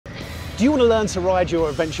Do you want to learn to ride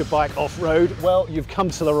your adventure bike off-road? Well, you've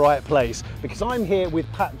come to the right place, because I'm here with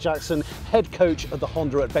Pat Jackson, head coach of the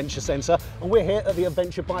Honda Adventure Centre, and we're here at the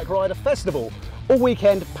Adventure Bike Rider Festival. All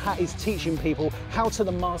weekend, Pat is teaching people how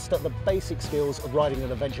to master the basic skills of riding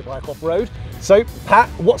an adventure bike off-road. So, Pat,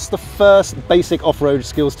 what's the first basic off-road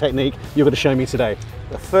skills technique you're going to show me today?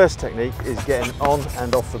 The first technique is getting on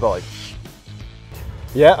and off the bike.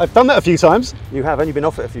 Yeah, I've done that a few times. You have, and you've been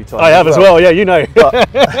off it a few times. I have as well, yeah, you know.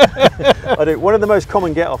 I do. One of the most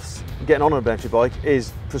common get-offs getting on an adventure bike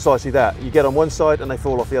is precisely that. You get on one side and they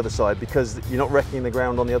fall off the other side because you're not wrecking the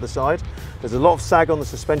ground on the other side. There's a lot of sag on the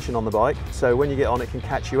suspension on the bike, so when you get on it can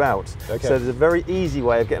catch you out. Okay. So there's a very easy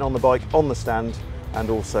way of getting on the bike on the stand and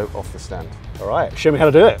also off the stand. All right, show me how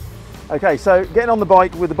to do it. Okay, so getting on the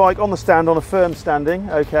bike with the bike on the stand on a firm standing,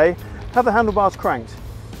 okay, have the handlebars cranked.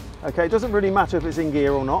 Okay, it doesn't really matter if it's in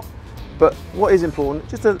gear or not, but what is important,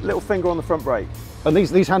 just a little finger on the front brake. And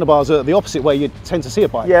these handlebars are the opposite way you tend to see a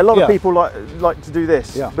bike. Yeah, a lot of people like to do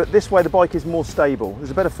this, yeah. But this way the bike is more stable.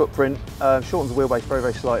 There's a better footprint, shortens the wheelbase very,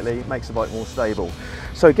 very slightly, makes the bike more stable.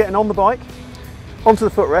 So getting on the bike, onto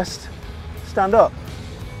the footrest, stand up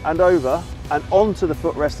and over and onto the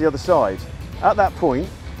footrest the other side. At that point,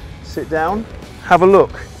 sit down, have a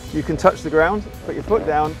look. You can touch the ground, put your foot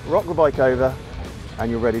down, rock the bike over, and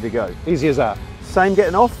you're ready to go. Easy as that. Same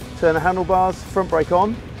getting off, turn the handlebars, front brake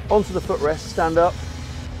on, onto the footrest, stand up,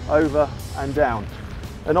 over and down.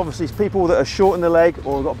 And obviously people that are short in the leg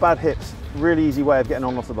or have got bad hips, really easy way of getting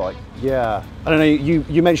on and off the bike. Yeah, I don't know,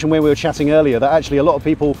 you mentioned when we were chatting earlier that actually a lot of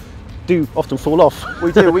people do often fall off.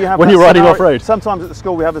 We do, we have when you're riding off-road. Sometimes at the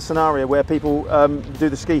school we have a scenario where people do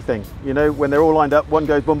the ski thing, you know, when they're all lined up, one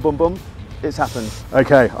goes boom, boom, boom, it's happened.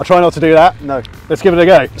 Okay, I'll try not to do that. No. Let's give it a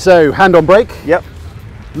go. So, hand on brake. Yep.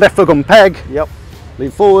 Left foot on peg. Yep. Lean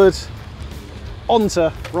forward. Onto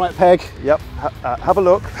right peg. Yep. Have a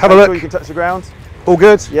look. Have a look. Sure you can touch the ground. All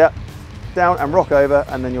good. Yep. Down and rock over,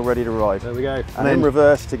 and then you're ready to ride. There we go. And then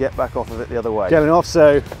reverse to get back off of it the other way. Getting off,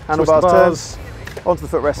 so handlebars turns, onto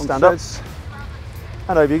the footrest, stand up,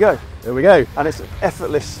 and over you go. There we go. And it's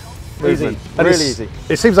effortless. Easy. Movement. And really easy.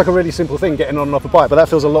 It seems like a really simple thing getting on and off a bike, but that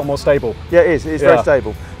feels a lot more stable. Yeah, it is. It's very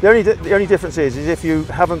stable. The only difference is if you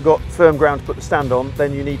haven't got firm ground to put the stand on,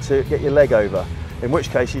 then you need to get your leg over. In which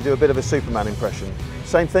case you do a bit of a Superman impression.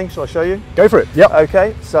 Same thing. Shall I show you? Go for it. Yep.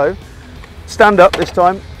 Okay. So stand up this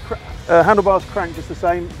time. Handlebars crank just the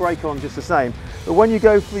same. Brake on just the same. But when you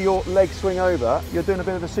go for your leg swing over, you're doing a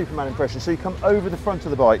bit of a Superman impression. So you come over the front of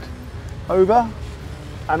the bike, over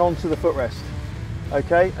and onto the footrest.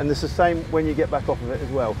 Okay, and it's the same when you get back off of it as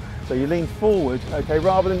well. So you lean forward, okay,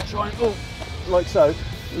 rather than trying, like so,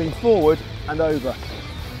 lean forward and over.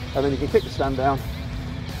 And then you can kick the stand down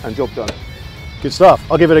and job done. Good stuff,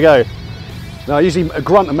 I'll give it a go. Now I usually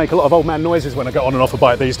grunt and make a lot of old man noises when I get on and off a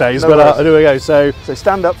bike these days, but I'll do a go. So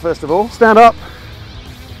stand up first of all. Stand up.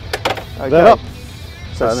 Okay. Stand up.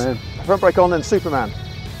 So then front brake on, then Superman.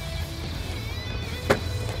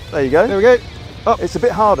 There you go. There we go. Up. It's a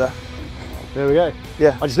bit harder. There we go.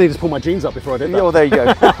 Yeah. I just needed to pull my jeans up before I did that. Oh, there you go.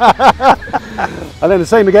 And then the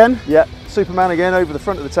same again. Yeah. Superman again over the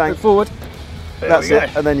front of the tank. Go forward. That's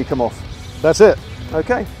it. And then you come off. That's it.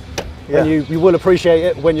 Okay. Yeah. And you will appreciate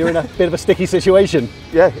it when you're in a bit of a sticky situation.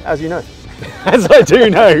 Yeah, as you know. As I do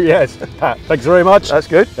know, yes. Pat, thanks very much. That's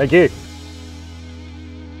good. Thank you.